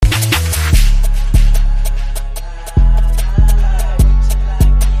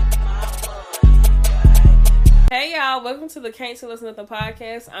to the Can't Tell Us Nothing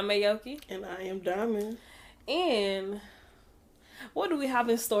podcast. I'm Aoki. And I am Diamond. And what do we have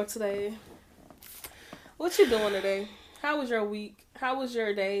in store today? What you doing today? How was your week? How was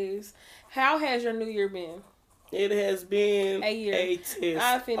your days? How has your new year been? It has been a test.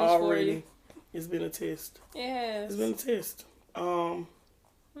 I finished already. for you. It's been a test. It has. It's been a test.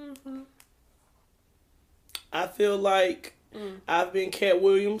 I feel like I've been Cat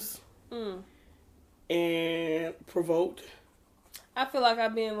Williams and provoked. I feel like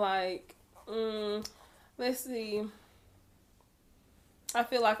I've been like, let's see. I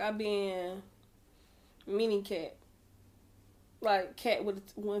feel like I've been mini cat. Like cat with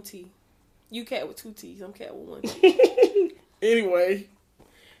one T. You cat with two T's. I'm cat with one T. Anyway.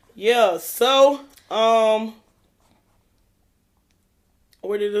 Yeah, so,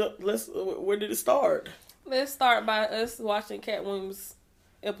 where did it start? Let's start by us watching Cat Williams'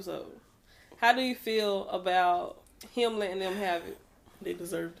 episode. How do you feel about him letting them have it? They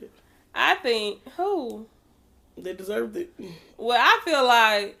deserved it. I think, who? They deserved it. Well, I feel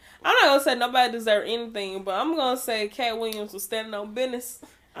like, I'm not going to say nobody deserved anything, but I'm going to say Cat Williams was standing on business.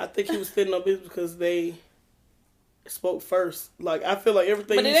 I think he was standing on business because they spoke first. Like, I feel like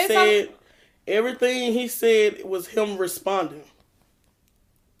everything he said was him responding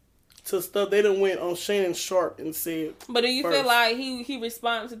to stuff. They done went on Shannon Sharp and said. But do you first. feel like he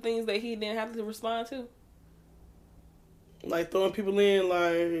responded to things that he didn't have to respond to? Like throwing people in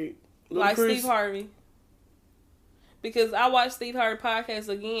like Steve Harvey. Because I watched Steve Harvey podcast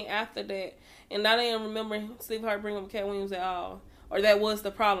again after that, and I didn't remember Steve Harvey bringing up Cat Williams at all. Or that was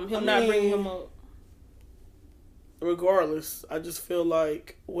the problem, not bringing him up. Regardless, I just feel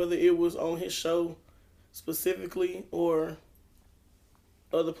like whether it was on his show specifically or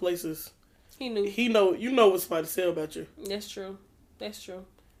other places, you know what somebody say about you. That's true.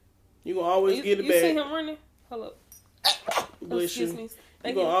 You gonna always get it back. You see him running? Hold up. Bless you. Excuse me.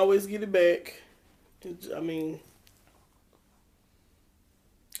 You gonna always get it back. I mean,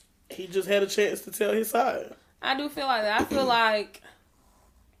 he just had a chance to tell his side. I do feel like that. I feel like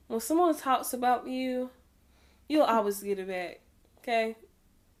when someone talks about you, you'll always get it back. Okay?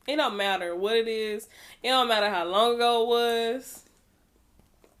 It don't matter what it is. It don't matter how long ago it was.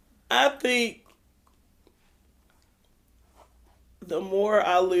 I think the more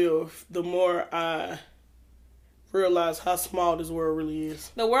I live, the more I realize how small this world really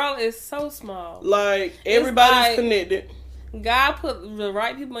is. The world is so small. Like, everybody's connected. God put the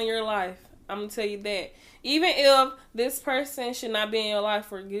right people in your life. I'm going to tell you that. Even if this person should not be in your life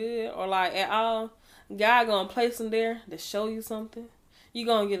for good or like at all, God going to place them there to show you something. You're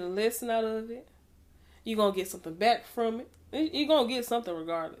going to get a lesson out of it. You're going to get something back from it. You're going to get something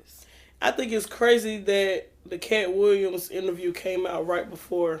regardless. I think it's crazy that the Cat Williams interview came out right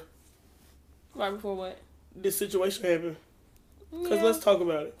before. Right before what? This situation happened. Because Yeah. let's talk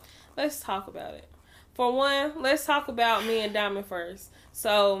about it. Let's talk about it. For one, let's talk about me and Diamond first.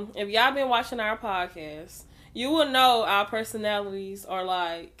 So, if y'all been watching our podcast, you will know our personalities are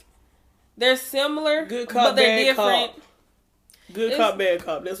like, they're similar, good cop, but they're bad different. Cop. Good cop, bad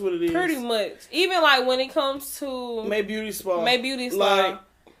cop. That's what it is. Pretty much. Even like when it comes to May Beauty Spa. Like,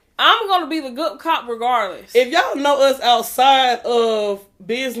 I'm going to be the good cop regardless. If y'all know us outside of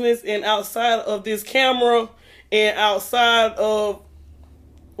business and outside of this camera and outside of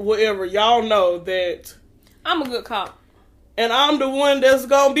whatever, y'all know that I'm a good cop. And I'm the one that's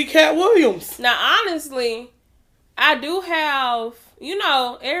going to be Cat Williams. Now, honestly, I do have,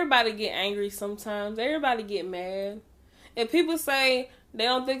 everybody get angry sometimes. Everybody get mad. If people say they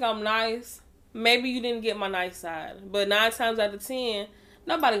don't think I'm nice, maybe you didn't get my nice side. But 9 times out of 10,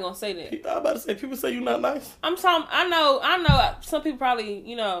 nobody going to say that. I'm about to say, people say you're not nice. I'm talking, I know some people probably,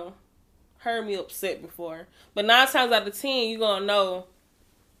 heard me upset before. But 9 times out of 10, you're going to know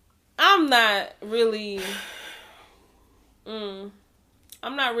I'm not really... I'm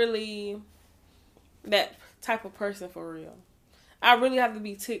not really that type of person for real. I really have to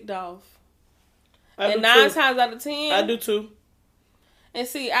be ticked off. And 9 times out of 10... I do too. And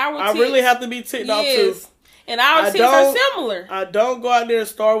see, I really have to be ticked off too. And our ticks are similar. I don't go out there and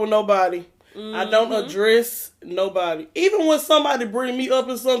start with nobody. I don't address nobody. Even when somebody bring me up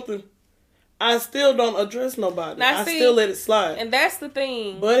in something, I still don't address nobody. I still let it slide. And that's the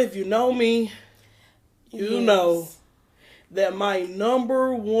thing. But if you know me, you know that my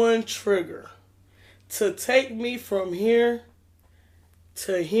number one trigger to take me from here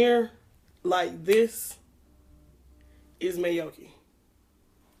to here like this is Mayoki.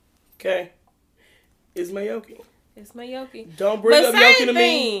 Okay? It's Mayoki. It's Mayoki. Don't bring up Yoki to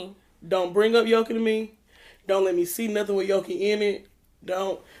me. Don't bring up Yoki to me. Don't let me see nothing with Yoki in it.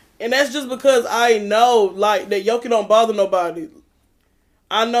 Don't. And that's just because I know, like, that Yoki don't bother nobody.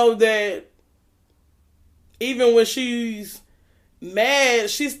 I know that even when she's mad,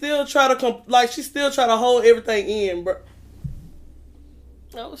 she still try to hold everything in, bro.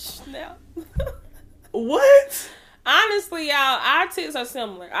 Oh, snap. What? Honestly, y'all, our tics are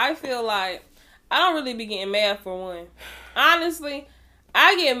similar. I feel like I don't really be getting mad for one. Honestly,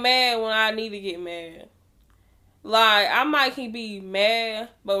 I get mad when I need to get mad. Like, I might be mad,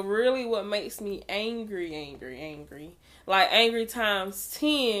 but really what makes me angry, like angry times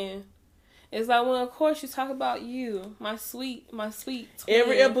 10, is like when, of course, you talk about you, my sweet twin.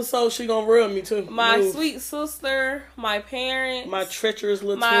 Every episode she gonna rub me too. My sweet sister, my parents. My treacherous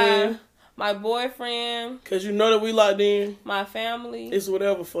little twin. My boyfriend. Because you know that we locked in. My family. It's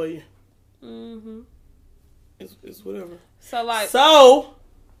whatever for you. Mm-hmm. It's whatever. So,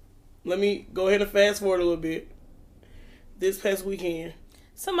 let me go ahead and fast forward a little bit. This past weekend.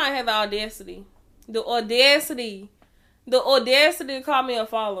 Somebody had the audacity. The audacity to call me a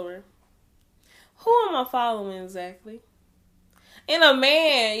follower. Who am I following exactly? And a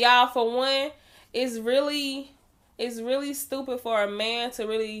man, y'all, for one, it's really stupid for a man to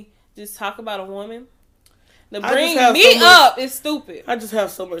really just talk about a woman. To bring me up is stupid. I just have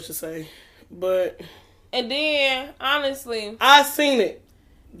so much to say. And then, honestly, I seen it.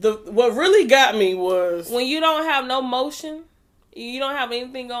 What really got me was when you don't have no motion, you don't have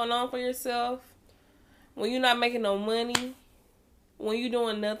anything going on for yourself, when you're not making no money, when you're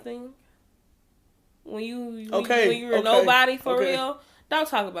doing nothing, when you're nobody for real, don't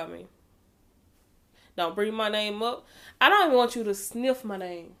talk about me. Don't bring my name up. I don't even want you to sniff my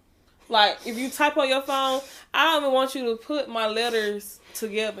name. Like, if you type on your phone, I don't even want you to put my letters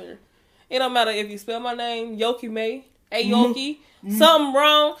together. It don't matter if you spell my name, Yoki May, Yoki, something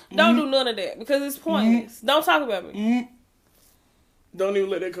wrong. Don't do none of that because it's pointless. Don't talk about me. Don't even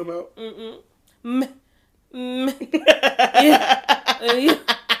let that come out.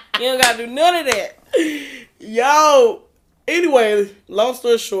 You don't gotta do none of that. Yo. Anyway, long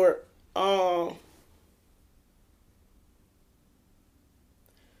story short,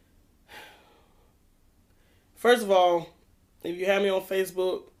 first of all, if you have me on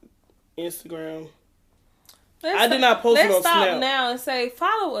Facebook, Instagram, I did not post it on Snap. Let's stop now and say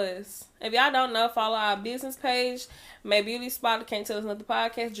follow us. If y'all don't know, follow our business page, May Beauty Spot, Can't Tell Us Nothing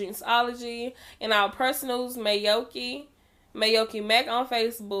Podcast, Drinksology, and our personals, Mayoki Mac on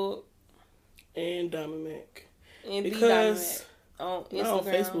Facebook, and Diamond Mac, and because on Instagram, not on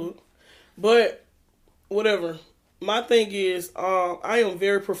Facebook, but whatever. My thing is, I am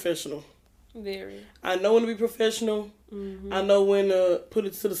very professional. Very. I know when to be professional. Mm-hmm. I know when to put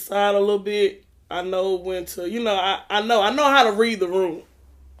it to the side a little bit. I know when to, I know how to read the room.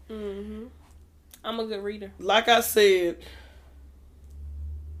 Mm-hmm. I'm a good reader. Like I said,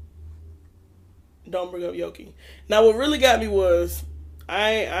 don't bring up Yoki. Now, what really got me was, I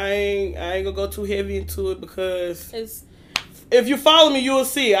ain't gonna go too heavy into it because if you follow me, you will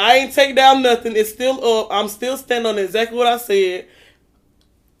see. I ain't take down nothing. It's still up. I'm still standing on exactly what I said.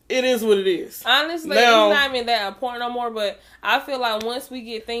 It is what it is. Honestly, now, it's not even that important no more, but I feel like once we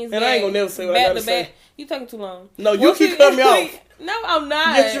get things and I ain't gonna never say what I gotta say. You taking too long. No, you keep cutting me off. No, I'm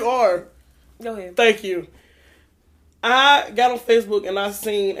not. Yes, you are. Go ahead. Thank you. I got on Facebook and I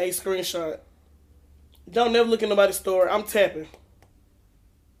seen a screenshot. Don't never look at nobody's story. I'm tapping.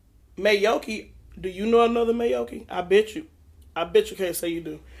 Mayoki. Do you know another Mayoki? I bet you can't say you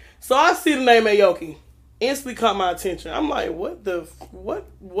do. So I see the name Mayoki. Instantly caught my attention. I'm like, what?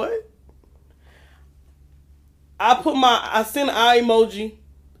 I sent an eye emoji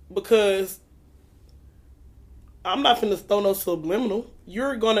because I'm not finna throw no subliminal.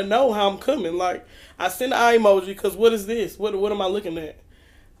 You're gonna know how I'm coming. Like, I sent an eye emoji because what is this? What am I looking at?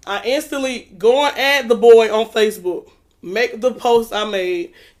 I instantly go and add the boy on Facebook. Make the post I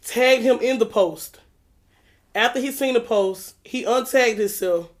made. Tag him in the post. After he seen the post, he untagged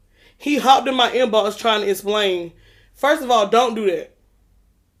himself. He hopped in my inbox trying to explain. First of all, don't do that.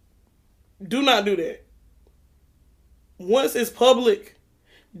 Do not do that. Once it's public,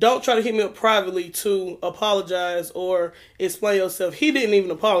 don't try to hit me up privately to apologize or explain yourself. He didn't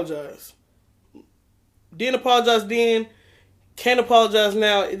even apologize. Didn't apologize then. Can't apologize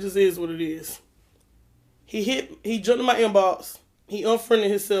now. It just is what it is. He jumped in my inbox. He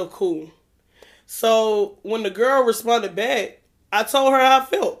unfriended himself. Cool. So when the girl responded back, I told her how I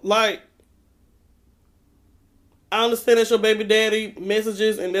felt. Like, I understand that's your baby daddy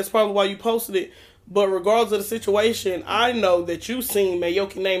messages, and that's probably why you posted it. But regardless of the situation, I know that you seen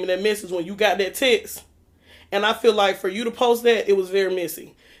Mayoki name in that message when you got that text. And I feel like for you to post that, it was very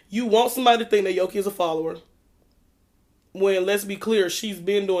messy. You want somebody to think that Yoki is a follower. when, let's be clear, she's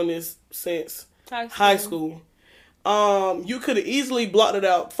been doing this since high school. You could have easily blocked it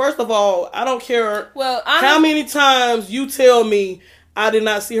out. First of all, I don't care how many times you tell me I did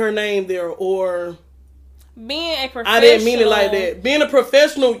not see her name there, or being a professional. I didn't mean it like that. Being a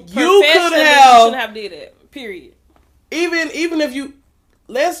professional, you could have. You shouldn't have did it. Period. Even if you,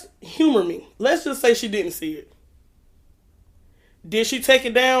 let's humor me. Let's just say she didn't see it. Did she take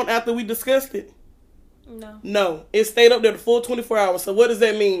it down after we discussed it? No. It stayed up there the full 24 hours. So what does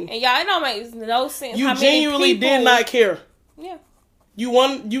that mean? And y'all, it don't make no sense. You genuinely did not care. Yeah. You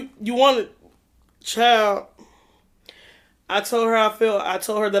wanted, child. I told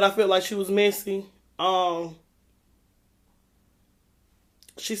her that I felt like she was messy.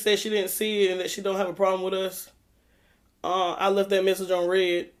 She said she didn't see it and that she don't have a problem with us. I left that message on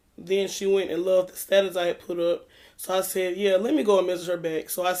read. Then she went and loved the status I had put up. So I said, yeah, let me go and message her back.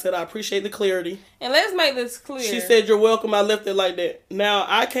 So I said, I appreciate the clarity. And let's make this clear. She said, you're welcome. I left it like that. Now,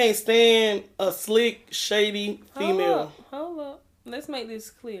 I can't stand a slick, shady female. Hold up. Let's make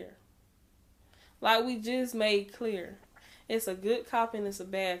this clear. Like we just made clear. It's a good cop and it's a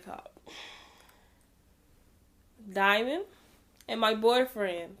bad cop. Diamond and my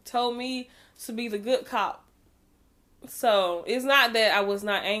boyfriend told me to be the good cop. So, it's not that I was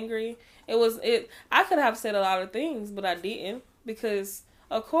not angry. I could have said a lot of things, but I didn't. Because,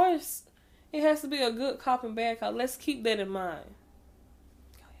 of course, it has to be a good cop and bad cop. Let's keep that in mind.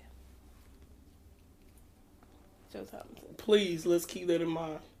 Go ahead. Please, let's keep that in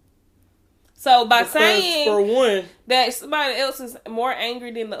mind. So, saying for one, that somebody else is more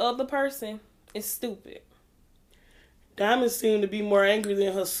angry than the other person is stupid. Diamond seemed to be more angry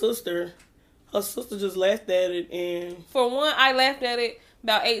than her sister. Her sister just laughed at it, and for one, I laughed at it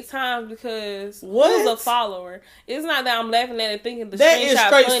about 8 times because who's a follower? It's not that I'm laughing at it thinking the that is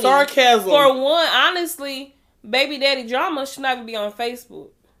straight funny. Sarcasm. For one, honestly, baby daddy drama should not even be on Facebook.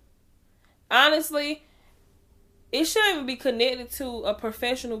 Honestly, it shouldn't even be connected to a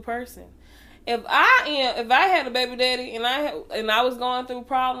professional person. If I had a baby daddy and I was going through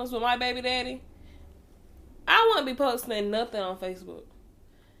problems with my baby daddy, I wouldn't be posting nothing on Facebook.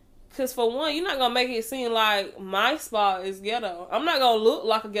 Because for one, you're not going to make it seem like my spot is ghetto. I'm not going to look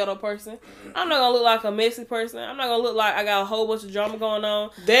like a ghetto person. I'm not going to look like a messy person. I'm not going to look like I got a whole bunch of drama going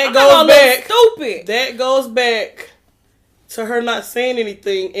on. That goes back to her not saying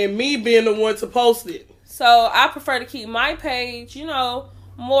anything and me being the one to post it. So I prefer to keep my page,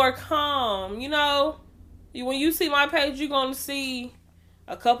 more calm. When you see my page, you're going to see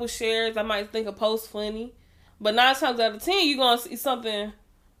a couple shares. I might think a post funny. But 9 times out of 10, you're going to see something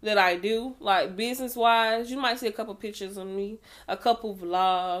that I do, like business-wise. You might see a couple pictures of me, a couple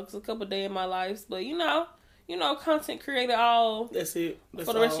vlogs, a couple day in my life. But, content created all. That's it. That's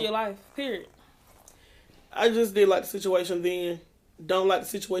for the rest of your life, period. I just did like the situation then. Don't like the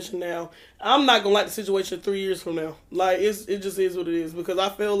situation now. I'm not going to like the situation 3 years from now. Like, it just is what it is. Because I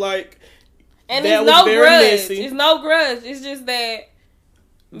feel like and that was very messy. It's no grudge. It's just that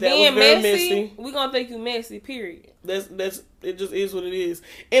being messy, we're going to think you messy, period. It just is what it is.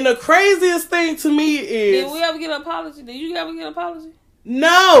 And the craziest thing to me is... Did we ever get an apology? Did you ever get an apology?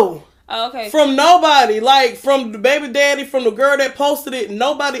 No. Oh, okay. From nobody. Like, from the baby daddy, from the girl that posted it,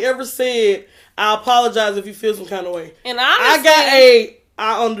 nobody ever said, I apologize if you feel some kind of way. And honestly,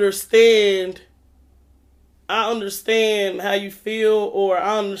 I understand how you feel, or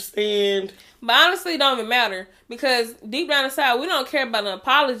I understand... But honestly, it don't even matter. Because deep down inside, we don't care about an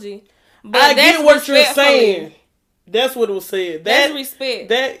apology. But I get what you're saying. That's what it was said. That's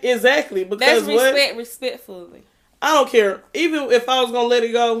respect. Exactly. Because that's respectfully. I don't care. Even if I was going to let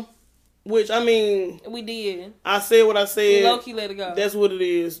it go, which, I mean... We did. I said what I said. We low-key let it go. That's what it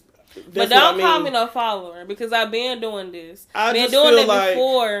is. But don't call me no follower, because I've been doing this. I've been doing it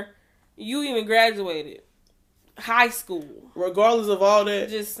before you even graduated high school. Regardless of all that.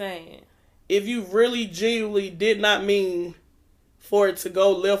 Just saying. If you really genuinely did not mean for it to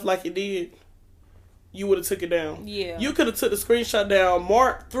go left like it did, you would have took it down. Yeah. You could have took the screenshot down,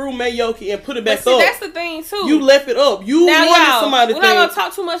 marked through Mayoki, and put it back up. That's the thing, too. You left it up. You wanted somebody to think. We're not going to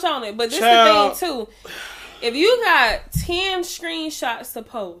talk too much on it, but this is the thing, too. If you got 10 screenshots to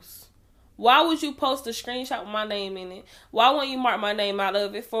post, why would you post a screenshot with my name in it? Why won't you mark my name out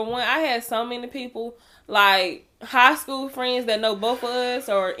of it? For one, I had so many people, like high school friends that know both of us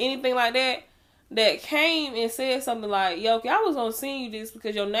or anything like that came and said something like, Yoki, I was going to send you this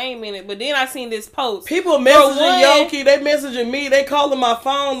because your name in it, but then I seen this post. People messaging Yoki, they messaging me, they calling my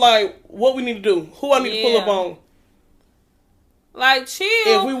phone like, what we need to do? Who I need to pull up on? Like, chill.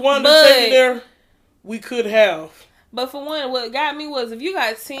 If we wanted to take it there, we could have. But for one, what got me was if you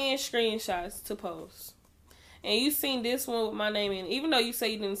got 10 screenshots to post and you seen this one with my name in it, even though you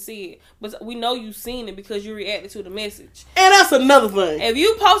say you didn't see it, but we know you seen it because you reacted to the message. And that's another thing. If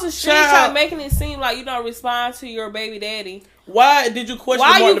you post a screenshot making it seem like you don't respond to your baby daddy, why did you question?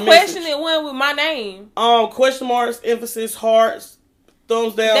 Why you questioning one with my name? Question marks, emphasis, hearts,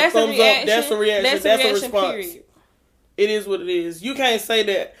 thumbs down, thumbs up. That's a reaction. That's a response. Period. It is what it is. You can't say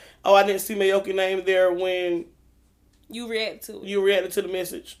that. Oh, I didn't see Mayoki name there when you react to it. You reacted to the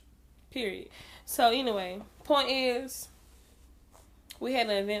message. Period. So anyway, point is, we had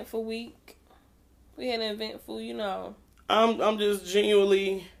an eventful week. We had an eventful, I'm just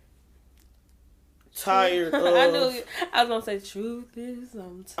genuinely tired of... I knew I was going to say, truth is,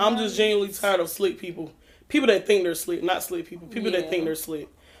 I'm just genuinely tired of slick people. People that think they're slick. Not slick people. People that think they're slick.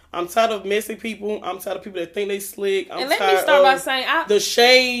 I'm tired of messy people. I'm tired of people that think they slick. And let me start by saying... the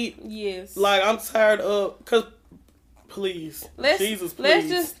shade. Yes. Like, I'm tired of... Because... Please. Jesus, please. Let's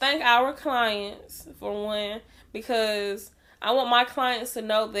just thank our clients, for one, because I want my clients to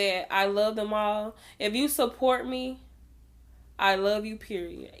know that I love them all. If you support me, I love you,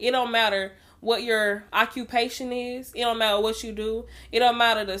 period. It don't matter what your occupation is. It don't matter what you do. It don't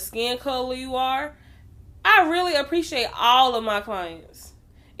matter the skin color you are. I really appreciate all of my clients.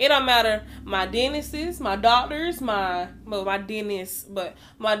 It don't matter my dentists, my doctors, my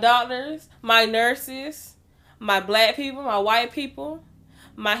doctors, my nurses, my black people, my white people,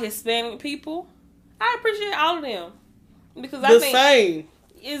 my Hispanic people. I appreciate all of them. Because I think... same.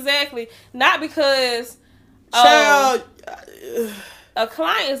 Exactly. Not because... Child... a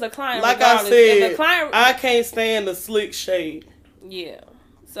client is a client. Like regardless. I said, I can't stand the slick shade. Yeah.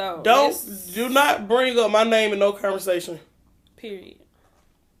 So... Do not bring up my name in no conversation. Period.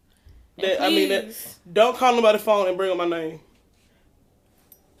 Don't call nobody phone and bring up my name.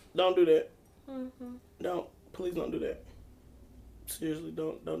 Don't do that. Mm-hmm. Please don't do that. Seriously,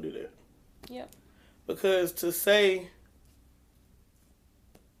 don't do that. Yep. Because to say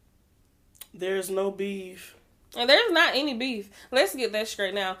there's no beef. And there's not any beef. Let's get that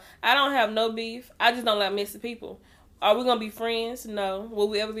straight now. I don't have no beef. I just don't like messy people. Are we going to be friends? No. Will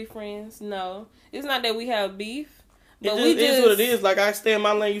we ever be friends? No. It's not that we have beef. But it just is what it is. Like, I stay in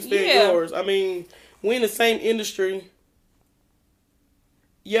my lane, you stay in yours. I mean, we in the same industry.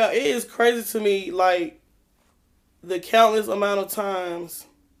 Yeah, it is crazy to me, like, the countless amount of times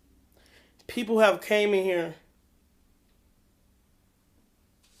people have came in here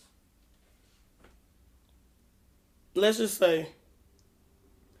let's just say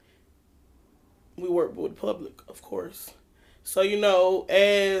we work with the public, of course. So,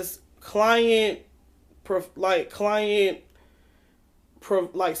 as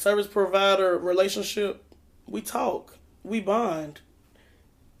service provider relationship, we talk, we bond.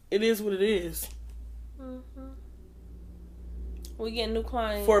 It is what it is. Mm-hmm. We get new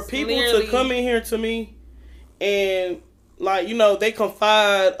clients. For people to come in here to me and, they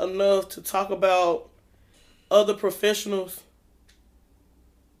confide enough to talk about other professionals.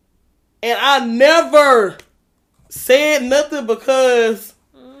 And I never said nothing because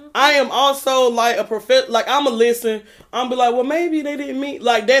I am also like a like I'm a listen. I'm be like, well, maybe they didn't mean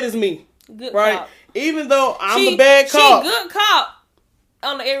like that is me, good right? Cop. Even though I'm the bad cop, she good cop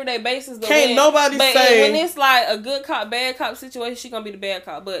on an everyday basis. Can't nobody say when it's like a good cop, bad cop situation, she gonna be the bad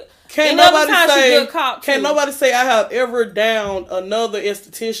cop. But can't nobody say good cop. Can't nobody say I have ever downed another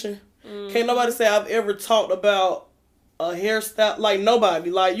esthetician. Can't nobody say I've ever talked about a hairstyle. Like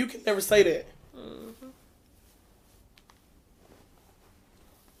nobody. Like you can never say that.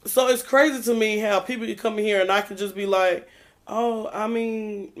 So it's crazy to me how people can come in here and I can just be like, oh, I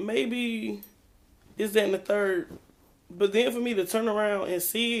mean, maybe it's that and the third. But then for me to turn around and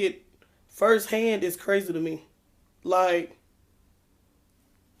see it firsthand is crazy to me. Like.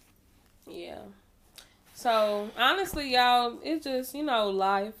 Yeah. So, honestly, y'all, it's just,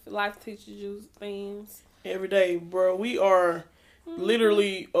 life. Life teaches you things. Every day, bro. We are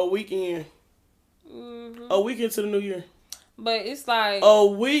literally a week in. A week into the new year. But it's like... A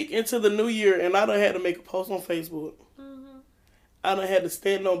week into the new year, and I done had to make a post on Facebook. I done had to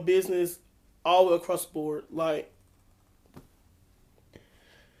stand on business all the way across the board. Like,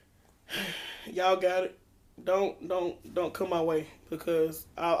 y'all got it. Don't come my way. Because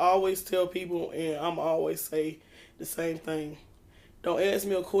I always tell people, and I'm always say the same thing. Don't ask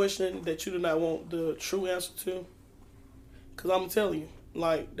me a question that you do not want the true answer to. Because I'm going to tell you.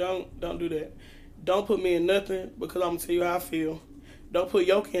 Like, don't do that. Don't put me in nothing because I'm going to tell you how I feel. Don't put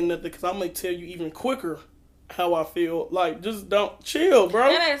Yoki in nothing because I'm going to tell you even quicker how I feel. Like, just don't chill, bro.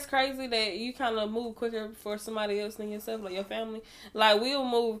 And that's crazy that you kind of move quicker for somebody else than yourself, like your family. Like, we'll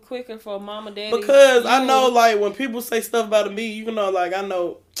move quicker for mama, daddy. Because I know, like, when people say stuff about me, like, I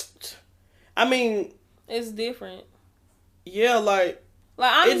know. I mean, It's different. Yeah, like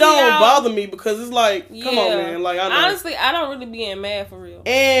honestly, it don't bother me because it's like, come on, man. Like, honestly, I don't really be mad for real.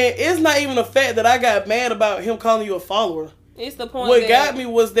 And it's not even the fact that I got mad about him calling you a follower. It's the point. What got me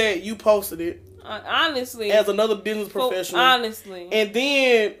was that you posted it. Honestly, as another business professional. Honestly. And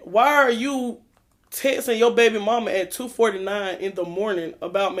then why are you texting your baby mama at 2:49 in the morning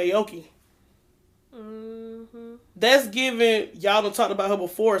about Mayoki? Mm-hmm. That's giving, y'all done talked about her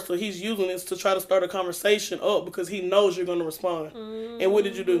before, so he's using this to try to start a conversation up because he knows you're going to respond. Mm-hmm. And what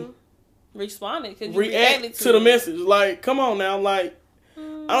did you do? Responded. Because you reacted to the message. Like, come on now. Like,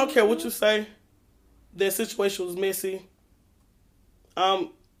 I don't care what you say. That situation was messy.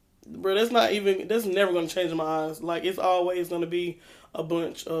 Bro, that's never going to change in my eyes. Like, it's always going to be a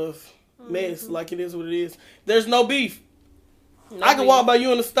bunch of mess. Like, it is what it is. There's no beef. I can walk by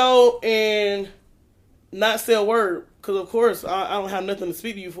you in the store and not say a word. Because, of course, I don't have nothing to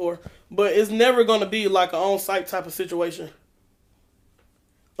speak to you for. But it's never going to be like an on-site type of situation.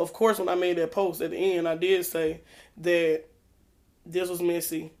 Of course, when I made that post at the end, I did say that this was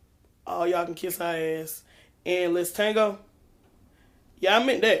messy. All y'all can kiss our ass. And let's tango. Yeah, I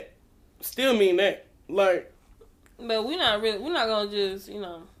meant that. Still mean that. Like. But we're not going to just,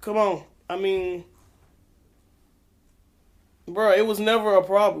 Come on. I mean. Bro, it was never a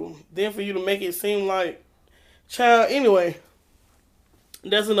problem. Then for you to make it seem like. Child, anyway.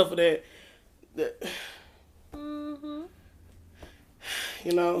 That's enough of that. Mm-hmm.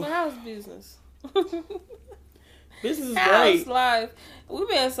 But how's business? Business is how's great. Life? We've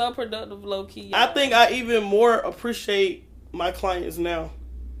been so productive, low key. Y'all. I think I even more appreciate my clients now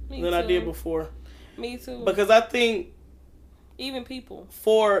than I did before. Me too. Because I think even people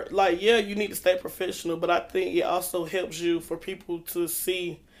you need to stay professional, but I think it also helps you for people to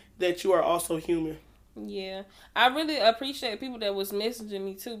see that you are also human. Yeah, I really appreciate people that was messaging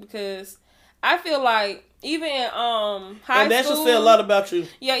me too, because I feel like even in high school, and that should say a lot about you.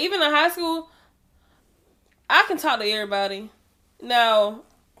 Yeah, even in high school, I can talk to everybody. Now,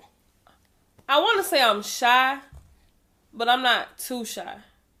 I want to say I'm shy, but I'm not too shy.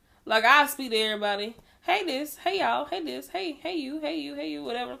 Like, I speak to everybody. Hey this, hey y'all, hey this, hey you,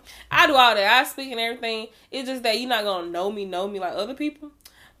 whatever. I do all that. I speak and everything. It's just that you're not going to know me like other people.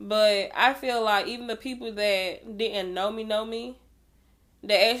 But I feel like even the people that didn't know me,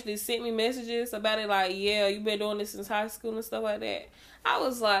 that actually sent me messages about it, like, yeah, you've been doing this since high school and stuff like that. I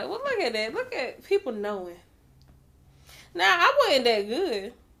was like, well, look at that. Look at people knowing. Now, I wasn't that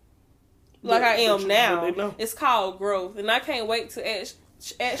good like I am now. It's called growth. And I can't wait to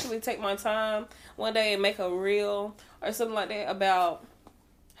actually take my time one day and make a reel or something like that about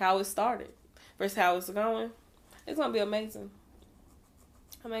how it started versus how it's going. It's going to be amazing.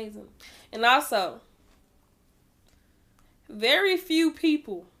 Amazing. And also, very few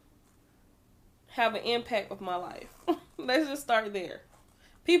people have an impact of my life. Let's just start there.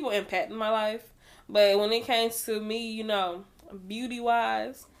 People impacted my life. But when it came to me,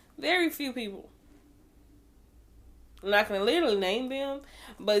 beauty-wise, very few people. I'm not going to literally name them,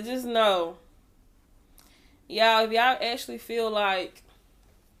 but just know, y'all, if y'all actually feel like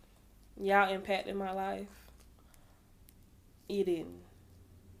y'all impacted my life, you didn't.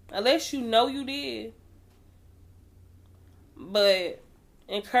 Unless you know you did. But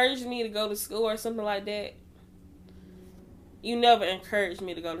encourage me to go to school or something like that. You never encouraged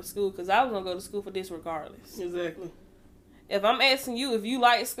me to go to school because I was going to go to school for this regardless. Exactly. If I'm asking you if you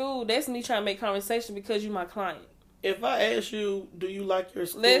like school, that's me trying to make conversation because you're my client. If I ask you, do you like your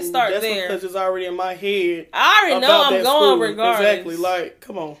school? Let's start that's there. Because it's already in my head. I already know I'm going regardless. Exactly. Like,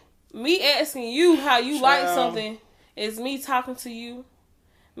 come on. Me asking you how you like something is me talking to you.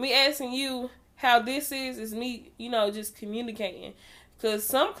 Me asking you how this is me, just communicating. Because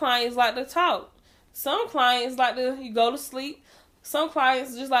some clients like to talk. Some clients like to go to sleep. Some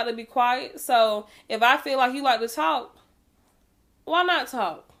clients just like to be quiet. So, if I feel like you like to talk, why not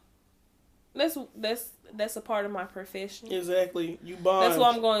talk? That's a part of my profession. Exactly. You bond. That's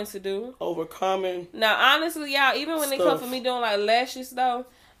what I'm going to do. Overcoming. Now, honestly, y'all, even when they come for me doing like lashes though,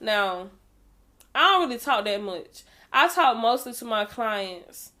 now, I don't really talk that much. I talk mostly to my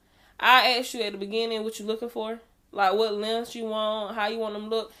clients. I ask you at the beginning what you're looking for. Like what lengths you want, how you want them to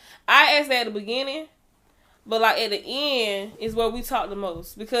look. I ask that at the beginning. But like at the end is where we talk the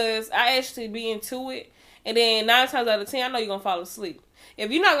most. Because I actually be into it. And then 9 times out of 10, I know you're going to fall asleep.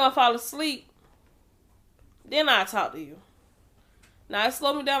 If you're not going to fall asleep, then I'll talk to you. Now, it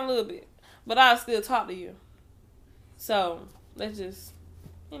slowed me down a little bit. But I'll still talk to you. So,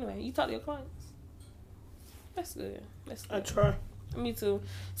 anyway, you talk to your clients. That's good. I try. Me too.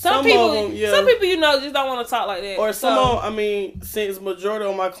 Some people, them, yeah. Some people, just don't want to talk like that. Or since majority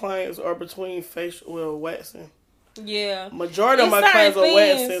of my clients are between waxing. Yeah. Majority of my clients are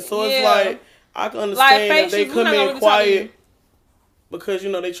waxing, so it's like I can understand that they come in quiet because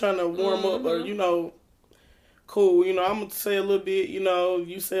they trying to warm up or cool. I'm gonna say a little bit.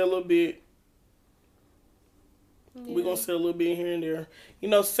 You say a little bit. Yeah. We're gonna say a little bit here and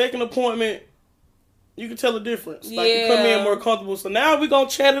there. Second appointment. You can tell the difference. Like, you come in more comfortable. So now we going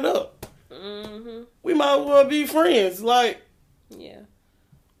to chat it up. Mm-hmm. We might as well be friends. Like, yeah.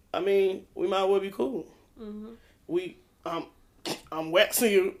 I mean, we might as well be cool. Mm-hmm. I'm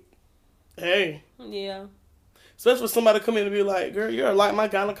waxing you. Hey. Yeah. Especially for somebody to come in and be like, girl, you're like my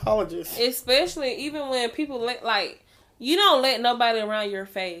gynecologist. Especially even when people you don't let nobody around your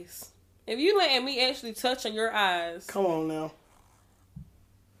face. If you letting me actually touch on your eyes. Come on now.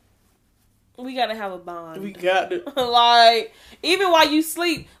 We gotta have a bond. We got to. Like, even while you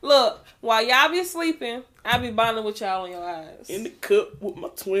sleep, look, while y'all be sleeping, I be bonding with y'all on your eyes. In the cup with my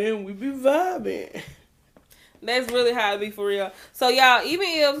twin, we be vibing. That's really how it be for real. So, y'all, even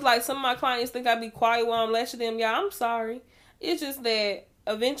if, some of my clients think I be quiet while I'm lashing them, y'all, I'm sorry. It's just that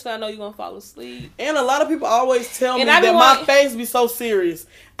eventually I know you're gonna fall asleep. And a lot of people always tell me that my face be so serious.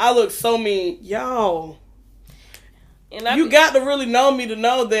 I look so mean. Y'all. And you got to really know me to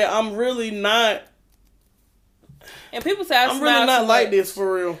know that I'm really not. And people say I'm really not like this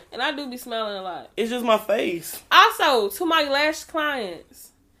for real. And I do be smiling a lot. It's just my face. Also, to my lash clients,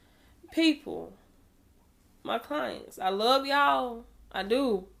 my clients, I love y'all. I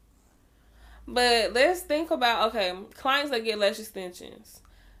do. But let's think about, clients that get lash extensions.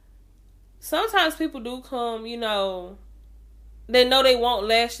 Sometimes people do come, they know they want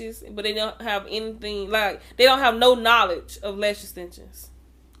lashes, but they don't have anything, they don't have no knowledge of lash extensions.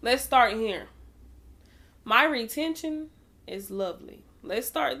 Let's start here. My retention is lovely. Let's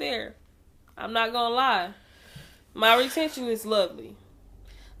start there. I'm not gonna lie. My retention is lovely.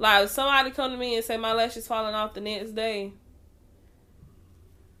 If somebody come to me and say my lash is falling off the next day.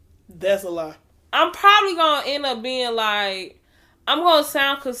 That's a lie. I'm probably gonna end up being I'm gonna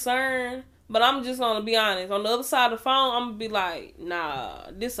sound concerned. But I'm just going to be honest. On the other side of the phone, I'm going to be like, nah,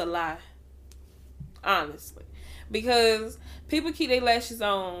 this a lie. Honestly. Because people keep their lashes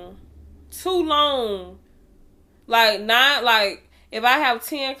on too long. If I have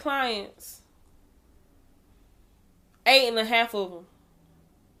 10 clients, 8.5 of them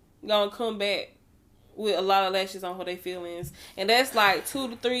going to come back with a lot of lashes on for their feelings. And that's 2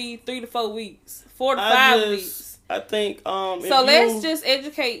 to 3 to 4 weeks, 4 to 5 weeks. I think so let's just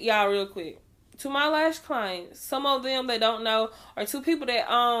educate y'all real quick. To my lash clients, some of them that don't know, or two people that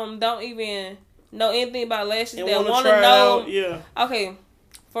don't even know anything about lashes and that want to know. Yeah. Okay.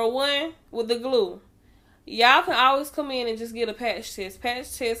 For one, with the glue, y'all can always come in and just get a patch test.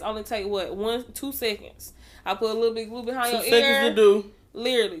 Patch test only take 2 seconds. I put a little bit of glue behind your ear. 2 seconds to do.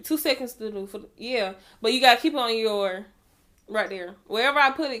 Literally 2 seconds to do. But you gotta keep it on your. Right there. Wherever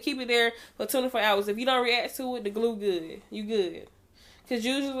I put it, keep it there for 24 hours. If you don't react to it, the glue good. You good. Because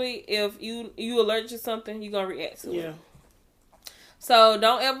usually if you allergic to something, you're going to react to it. So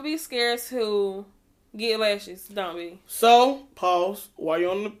don't ever be scared to get lashes. Don't be. So, pause. While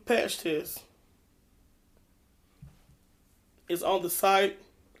you're on the patch test, it's on the site.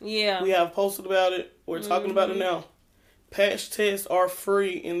 Yeah. We have posted about it. We're talking about it now. Patch tests are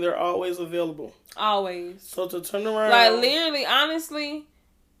free and they're always available. Always. So to turn around. Literally, honestly,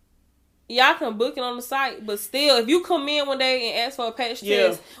 y'all can book it on the site, but still, if you come in one day and ask for a patch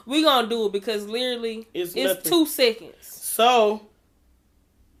test, we gonna do it because literally, it's 2 seconds. So,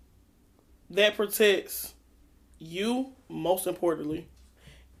 that protects you, most importantly,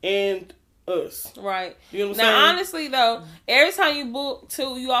 and us. Right. You know what I'm saying? Now, honestly, though, every time you book,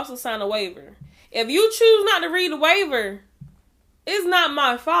 too, you also sign a waiver. If you choose not to read the waiver, it's not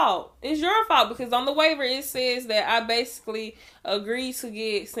my fault. It's your fault because on the waiver it says that I basically agreed to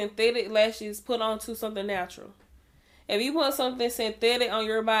get synthetic lashes put onto something natural. If you put something synthetic on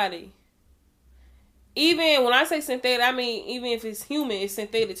your body, even when I say synthetic, I mean even if it's human, it's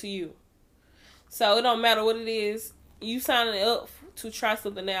synthetic to you. So it don't matter what it is. You signing up to try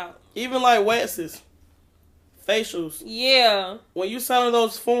something out. Even like waxes. Facials. Yeah. When you signing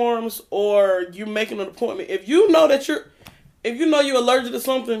those forms or you making an appointment, if you know you're allergic to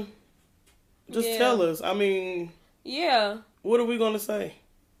something, just tell us. I mean, what are we gonna say?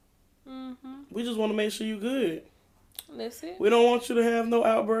 Mm-hmm. We just want to make sure you're good. That's it. We don't want you to have no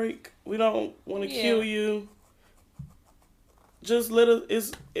outbreak. We don't want to kill you. Just let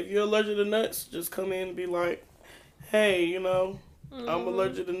us. If you're allergic to nuts, just come in and be like, "Hey, I'm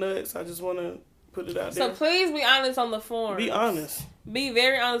allergic to nuts. I just want to put it out there. So please be honest on the forums. Be honest. Be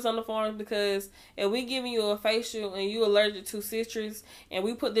very honest on the forums, because if we giving you a facial and you allergic to citrus and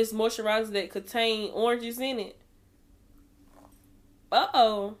we put this moisturizer that contain oranges in it,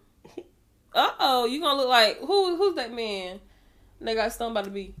 you gonna look like who's that man that got stung by the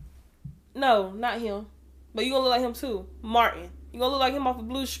bee? No, not him. But you gonna look like him too. Martin. You gonna look like him off of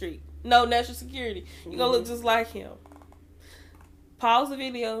Blue Street. No, National Security. You gonna look just like him. Pause the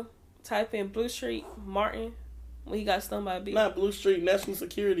video. Type in Blue Street Martin when he got stung by a bee. Not Blue Street, National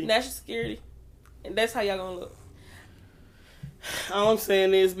Security. National Security. And that's how y'all gonna look. All I'm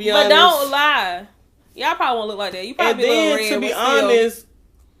saying is be honest. But don't lie. Y'all probably won't look like that. You probably and be a little then, red. To be honest,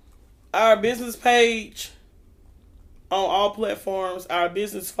 our business page on all platforms, our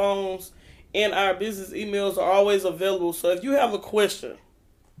business phones, and our business emails are always available. So if you have a question,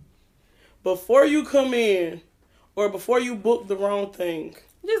 before you come in or before you book the wrong thing,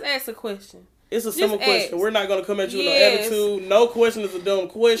 just ask a question. It's a simple question. We're not going to come at you with no attitude. No question is a dumb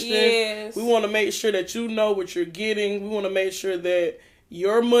question. Yes. We want to make sure that you know what you're getting. We want to make sure that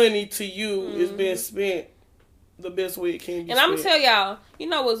your money to you is being spent the best way it can be. And I'm going to tell y'all, you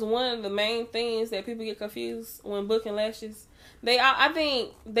know what's one of the main things that people get confused when booking lashes? I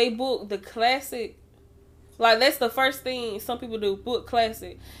think they book the classic. Like, that's the first thing some people do, book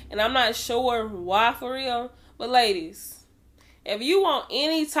classic. And I'm not sure why for real. But ladies, if you want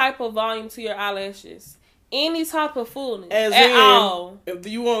any type of volume to your eyelashes, any type of fullness all. If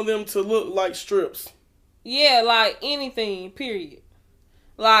you want them to look like strips. Yeah, like anything, period.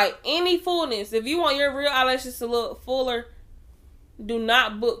 Like any fullness. If you want your real eyelashes to look fuller, do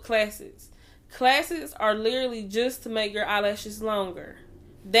not book classics. Classics are literally just to make your eyelashes longer.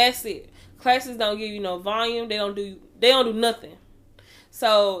 That's it. Classics don't give you no volume. They don't do nothing.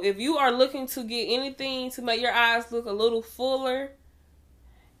 So if you are looking to get anything to make your eyes look a little fuller,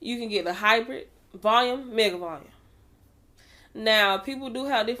 you can get the hybrid, volume, mega volume. Now, people do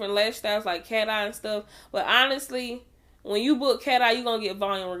have different lash styles like cat eye and stuff, but honestly, when you book cat eye, you're going to get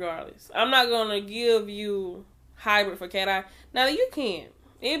volume regardless. I'm not going to give you hybrid for cat eye. Now, you can.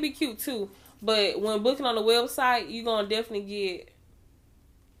 It'd be cute too. But when booking on the website, you're going to definitely get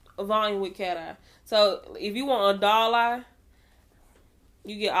a volume with cat eye. So, if you want a doll eye,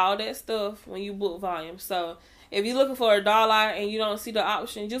 you get all that stuff when you book volume. So, if you're looking for a doll eye and you don't see the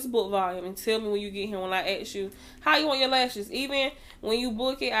option, just book volume and tell me when you get here when I ask you how you want your lashes. Even when you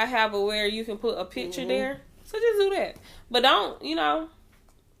book it, I have a where you can put a picture there. So, just do that. But don't,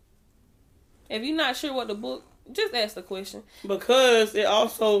 if you're not sure what to book, just ask the question. Because it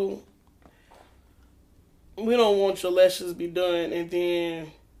also, we don't want your lashes to be done and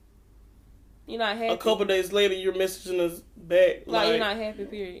then you're not happy. A couple days later, you're messaging us back. Like you're not happy,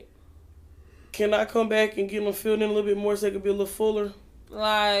 period. Can I come back and get them filled in a little bit more so they can be a little fuller?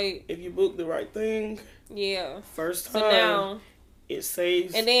 Like, if you book the right thing. Yeah. First time. So now, it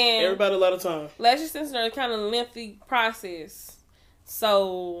saves and then everybody a lot of time. Lash extensions are a kind of lengthy process.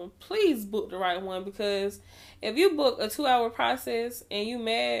 So, please book the right one, because if you book a 2-hour process and you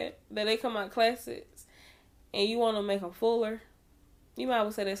mad that they come out classics and you want to make them fuller, you might as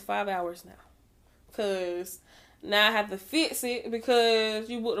well say that's 5 hours now. Because now I have to fix it because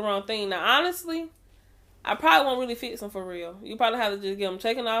you booked the wrong thing. Now, honestly, I probably won't really fix them for real. You probably have to just get them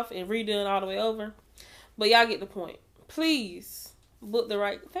taken off and redone all the way over. But y'all get the point. Please book the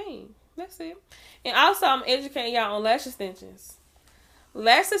right thing. That's it. And also, I'm educating y'all on lash extensions.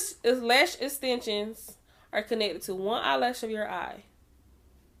 Lash extensions are connected to one eyelash of your eye.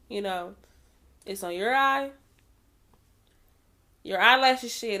 It's on your eye. Your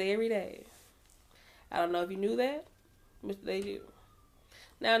eyelashes shed every day. I don't know if you knew that, but they do.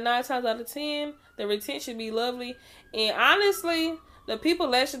 Now, 9 times out of 10, the retention be lovely. And honestly, the people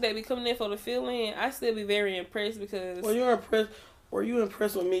lashes that be coming in for the fill-in, I still be very impressed because... Were you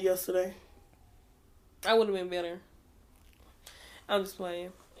impressed with me yesterday? I would have been better. I'm just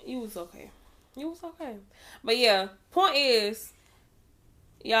playing. You was okay. But yeah, point is,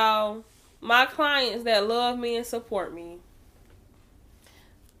 y'all, my clients that love me and support me,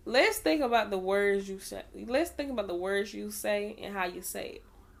 let's think about the words you say. Let's think about the words you say and how you say it.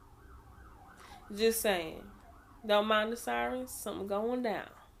 Just saying. Don't mind the sirens. Something going down.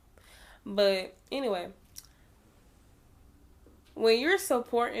 But anyway, when you're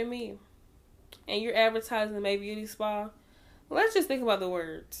supporting me and you're advertising maybe beauty spa, let's just think about the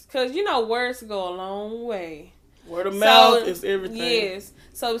words. Because, words go a long way. Word of mouth is everything. Yes.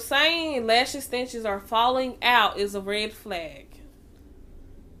 So saying lash extensions are falling out is a red flag.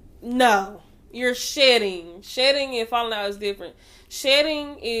 No. You're shedding. Shedding and falling out is different.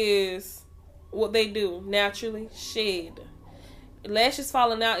 Shedding is what they do naturally. Shed. lashes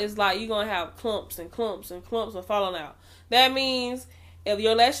falling out is like you're going to have clumps and clumps and clumps of falling out. That means if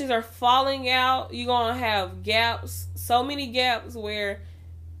your lashes are falling out, you're going to have gaps, so many gaps where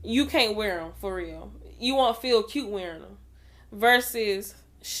you can't wear them for real. You won't feel cute wearing them. Versus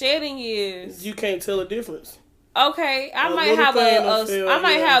shedding is... You can't tell the difference. Okay, I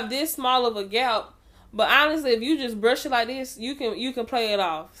might have this small of a gap, but honestly, if you just brush it like this, you can play it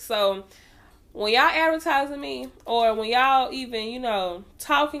off. So when y'all advertising me, or when y'all even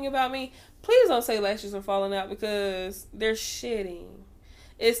talking about me, please don't say lashes are falling out because they're shedding.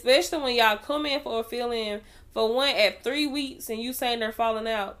 Especially when y'all come in for a fill-in for one at 3 weeks and you saying they're falling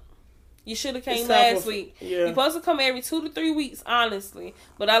out. You should have came last week. Yeah. You're supposed to come every 2 to 3 weeks, honestly.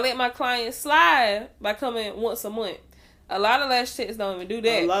 But I let my clients slide by coming once a month. A lot of lash techs don't even do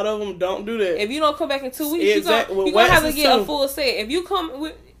that. A lot of them don't do that. If you don't come back in 2 weeks, you're gonna have to get a full set. If you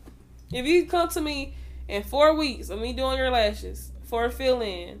come to me in 4 weeks of me doing your lashes for a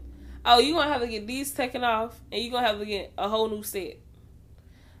fill-in, you're gonna have to get these taken off and you're gonna have to get a whole new set.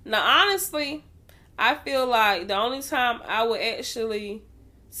 Now, honestly, I feel like the only time I would actually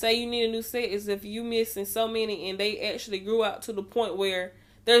say you need a new set is if you missing so many and they actually grew out to the point where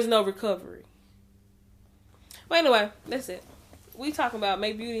there's no recovery. But anyway, that's it. We talking about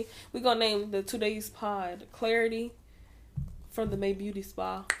May Beauty. We gonna name the today's pod Clarity from the May Beauty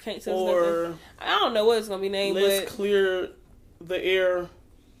Spa. Can't tell us nothing. I don't know what it's gonna be named. Let's clear the air.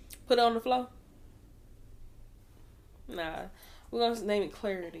 Put it on the floor. Nah, we're gonna name it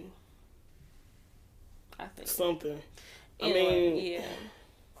Clarity. I think something. Anyway, yeah.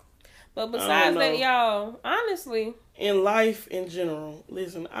 But besides that, y'all, honestly, in life in general,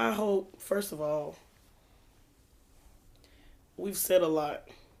 listen, I hope, first of all, we've said a lot.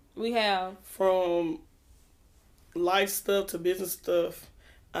 We have. From life stuff to business stuff.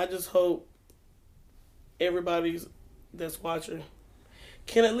 I just hope everybody that's watching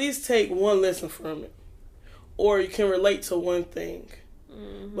can at least take one lesson from it. Or you can relate to one thing.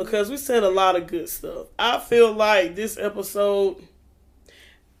 Mm-hmm. Because we said a lot of good stuff. I feel like this episode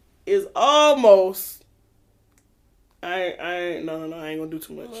is almost... I ain't gonna do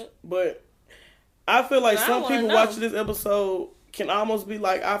too much. What? But I feel like some people watching this episode can almost be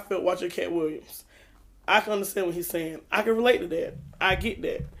like I felt watching Cat Williams. I can understand what he's saying. I can relate to that. I get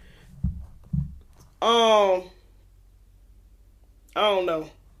that. I don't know.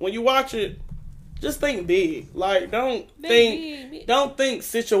 When you watch it, just think big. Like don't think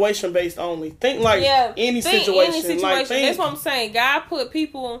situation based only. Think like any situation. Like, that's what I'm saying. God put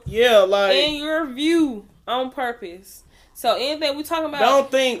people in your view on purpose. So anything we talking about, don't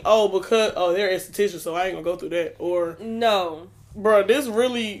think because they're estheticians, so I ain't gonna go through that. Or no, bro, this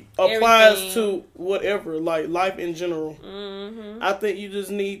really applies to whatever, like life in general. Mm-hmm. I think you just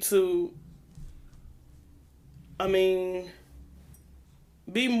need to,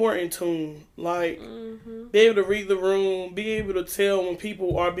 be more in tune. Like, be able to read the room, be able to tell when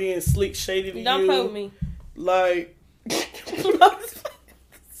people are being slick, shady to you. Don't play with me. Like,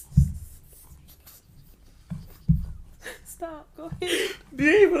 stop. Go ahead. Be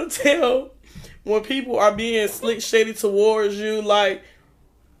able to tell when people are being slick, shady towards you. Like,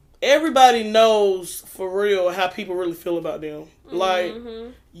 everybody knows for real how people really feel about them. Like,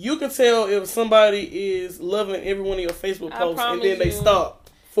 you can tell if somebody is loving every one of your Facebook posts and then they stop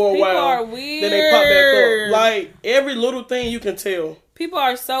for a while. Are weird. Then they pop back up. Like, every little thing you can tell. People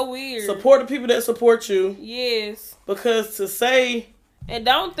are so weird. Support the people that support you. Yes. Because to say, and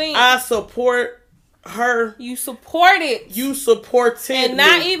don't think I support her. You support it. You support it. And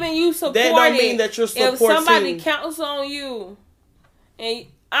not even you support it. That don't mean that you're supporting. If somebody counts on you, and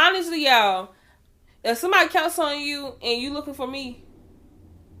honestly, y'all, if somebody counts on you and you looking for me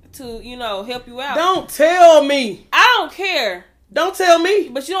to, help you out. Don't tell me. I don't care. Don't tell me.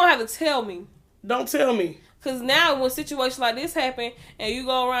 But you don't have to tell me. Don't tell me. Because now when situations like this happen and you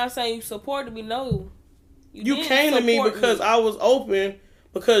go around saying you supported me, no. You came to me because I was open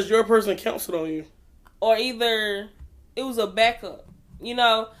because your person counseled on you. Or either it was a backup, And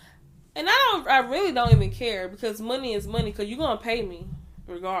I really don't even care because money is money because you're going to pay me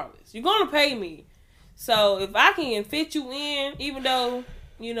regardless. You're going to pay me. So if I can fit you in, even though,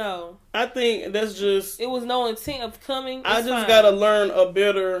 I think that's just... It was no intent of coming. I just got to learn a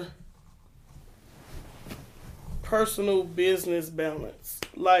better personal business balance.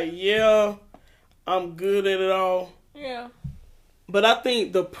 Like, I'm good at it all. Yeah. But I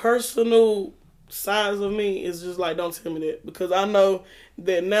think the personal sides of me is just like, don't tell me that. Because I know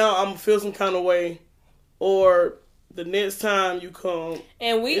that now I'm going to feel some kind of way. Or the next time you come.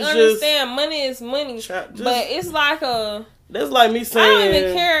 And we understand money is money. But it's like that's like me saying... I don't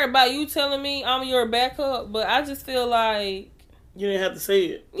even care about you telling me I'm your backup. But I just feel like You didn't have to say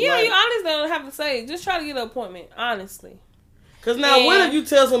it. Yeah, you honestly don't have to say it. Just try to get an appointment, honestly. Because now, what if you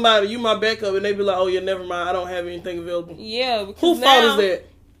tell somebody you my backup and they be like, oh, yeah, never mind, I don't have anything available? Yeah. Whose fault is that?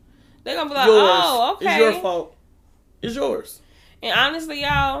 They're going to be like, yours. Oh, okay. It's your fault. It's yours. And honestly,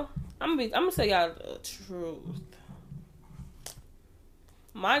 y'all, I'm going to tell y'all the truth.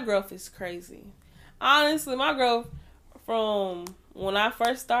 My growth is crazy. Honestly, my growth from when I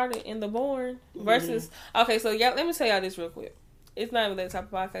first started in the born versus... Okay, so yeah, let me tell y'all this real quick. It's not even that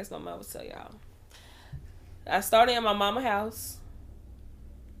type of podcast, I'm going to tell y'all. I started in my mama's house.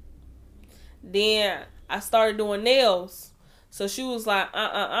 Then I started doing nails. So she was like,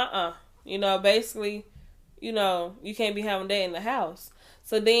 You know, basically, you know, you can't be having that in the house.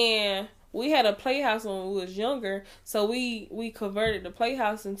 So then we had a playhouse when we was younger. So we converted the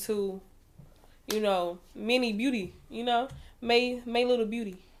playhouse into, you know, mini beauty. You know, May Little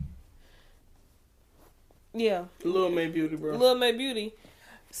Beauty. Yeah. Little May Beauty, bro. Little May Beauty.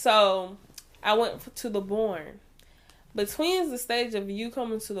 So I went to the born. Between the stage of you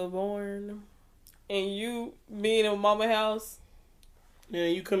coming to the born and you being in mama house. Yeah,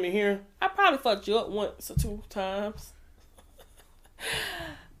 you coming here. I probably fucked you up once or 2 times.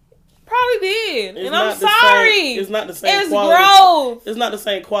 Probably did. And I'm sorry. It's not the same it's quality. Growth. It's not the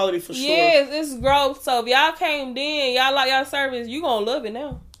same quality for sure. Yes, it's growth. So if y'all came then, y'all like y'all service, you gonna love it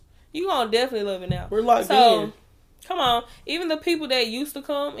now. You gonna definitely love it now. We're locked in. Come on. Even the people that used to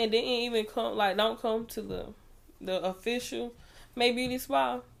come and didn't even come, like don't come to the official May Beauty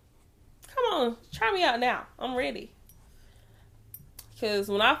Spa. Come on. Try me out now. I'm ready. Because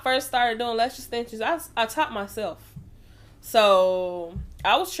when I first started doing lash extensions, I taught myself. So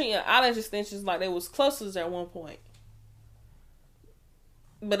I was treating eyelash extensions like they was clusters at one point.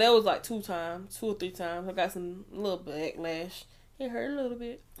 But that was like 2 or 3 times. I got some little backlash. It hurt a little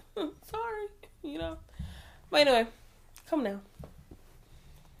bit. Sorry. You know. But anyway, come now.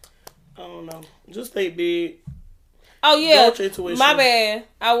 I don't know. Just stay big. Oh yeah. Go with your intuition. My bad.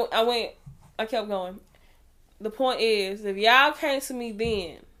 I kept going. The point is, if y'all came to me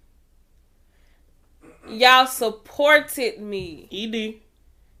then, y'all supported me. ED.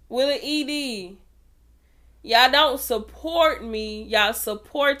 With an ED. Y'all don't support me. Y'all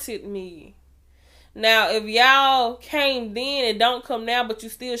supported me. Now, if y'all came then and don't come now, but you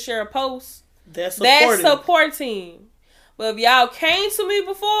still share a post, that's supporting. But if y'all came to me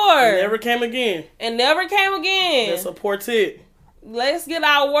before and never came again, that's supported. Let's get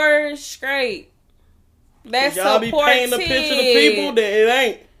our words straight. That's y'all be painting a picture to people that it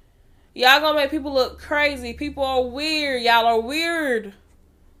ain't. Y'all gonna make people look crazy. People are weird. Y'all are weird.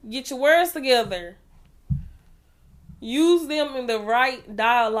 Get your words together. Use them in the right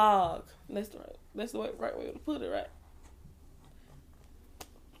dialogue. That's the right way to put it, right?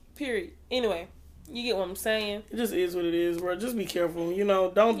 Period. Anyway, you get what I'm saying. It just is what it is, bro. Just be careful. You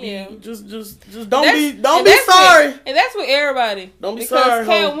know, don't be just don't be sorry. And that's with everybody. Don't be sorry. Because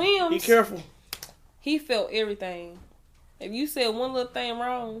Cat Williams, be careful. He felt everything. If you said one little thing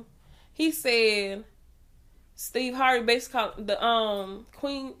wrong, he said Steve Harvey basically called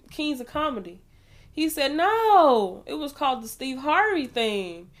the Kings of Comedy. He said no, it was called the Steve Harvey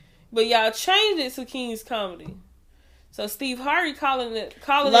thing, but y'all changed it to King's Comedy. So Steve Harvey calling it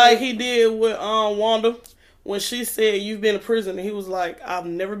like he did with Wanda when she said you've been to prison, and he was like, I've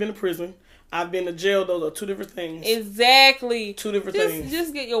never been to prison. I've been to jail. Those are 2 different things. Exactly. 2 different things.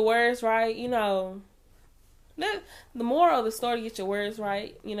 Just get your words right. You know, the moral of the story: get your words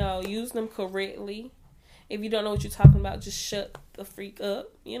right. You know, use them correctly. If you don't know what you're talking about, just shut the freak up.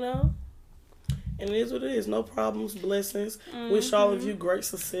 You know. And it is what it is. No problems, blessings. Wish all of you great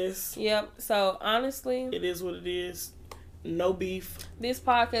success. Yep. So, honestly, it is what it is. No beef. This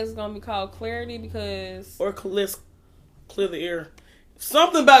podcast is going to be called Clarity because... Or let's clear the air.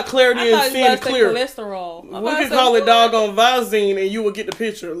 Something about clarity and seeing clear. Cholesterol. We can call it doggone Visine and you will get the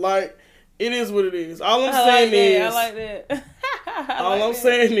picture. Like, it is what it is. All I'm saying is... I like that. All I'm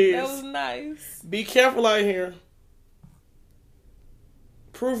saying is... That was nice. Be careful out here.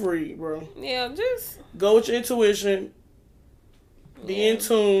 Proofread, bro. Yeah, just go with your intuition. Be in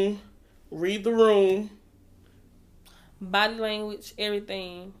tune. Read the room. Body language,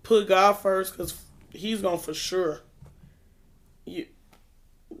 everything. Put God first, because He's gonna for sure. You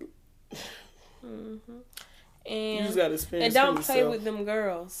just gotta experience. And don't play with them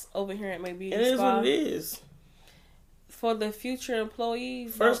girls over here at May Beauty Spa. It is what it is. For the future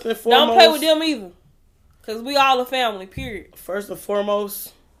employees, first and foremost, don't play with them either. Because we all a family, period. First and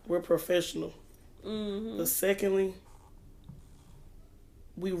foremost, we're professional. But secondly,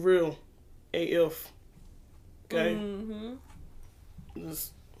 we real AF. Okay?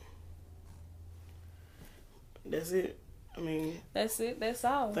 That's it. I mean, that's it. That's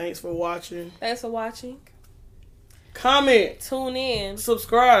all. Thanks for watching. Thanks for watching. Comment. Tune in.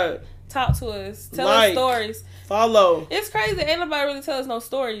 Subscribe. Talk to us. Tell us stories. Follow. It's crazy. Ain't nobody really tell us no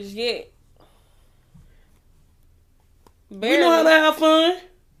stories yet. Barely. We know how to have fun.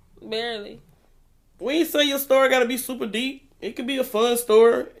 Barely. We ain't say your story got to be super deep. It could be a fun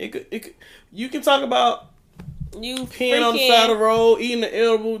story. It could. You can talk about you peeing on the side of the road, eating an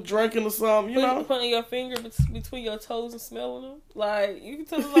edible, drinking or something. You know, putting your finger between your toes and smelling them. Like you can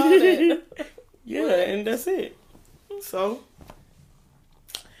tell us all that. Yeah, and that's it. So,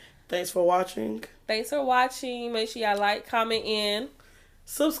 thanks for watching. Thanks for watching. Make sure y'all like, comment, and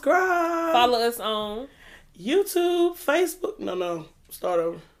subscribe. Follow us on YouTube, Facebook. No. Start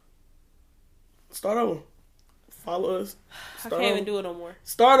over. Follow us. I can't even do it no more.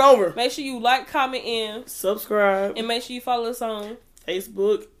 Start over. Make sure you like, comment, and subscribe. And make sure you follow us on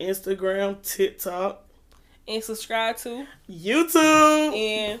Facebook, Instagram, TikTok. And subscribe to YouTube.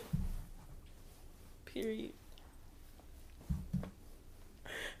 And period.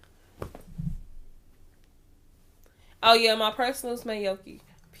 Oh yeah, my personal's Mayoki.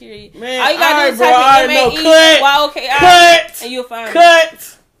 Period. Man, all you gotta do is type in M-A-E-Y-O-K-I cut. And you'll find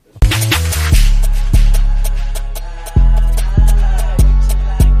cut.